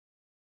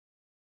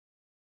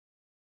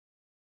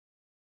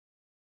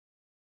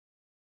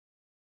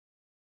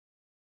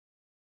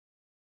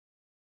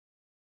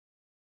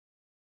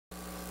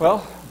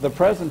Well, the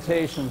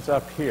presentation's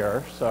up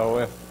here,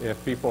 so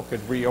if people could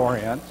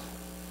reorient.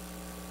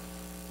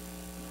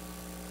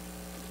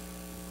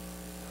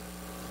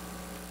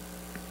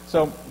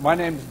 So my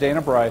name's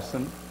Dana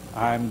Bryson.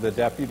 I'm the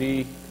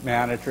Deputy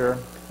Manager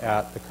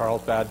at the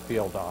Carlsbad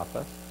Field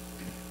Office,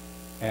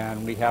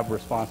 and we have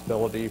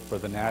responsibility for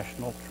the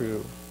National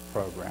TRU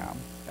Program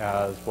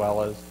as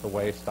well as the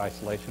Waste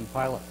Isolation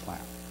Pilot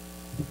Plant.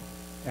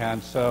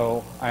 And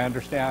so I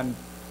understand,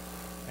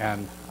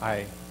 and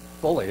I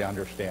fully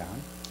understand,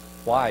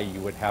 why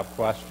you would have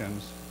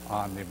questions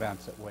on the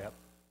events at WIPP.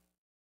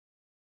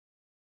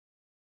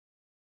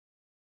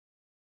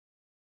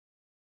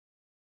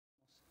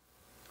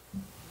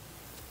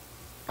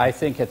 I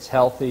think it's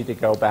healthy to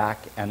go back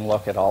and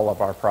look at all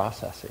of our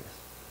processes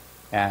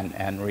and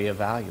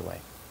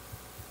reevaluate.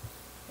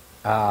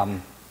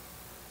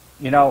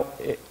 You know,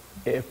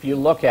 if you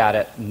look at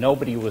it,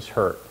 nobody was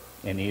hurt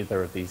in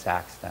either of these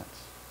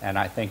accidents. And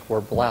I think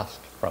we're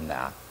blessed from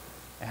that.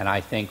 And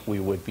I think we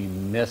would be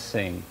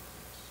missing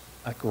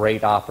a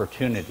great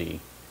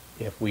opportunity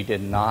if we did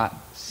not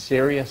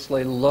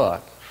seriously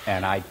look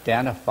and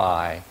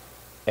identify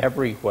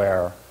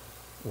everywhere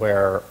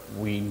where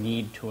we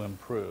need to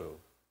improve.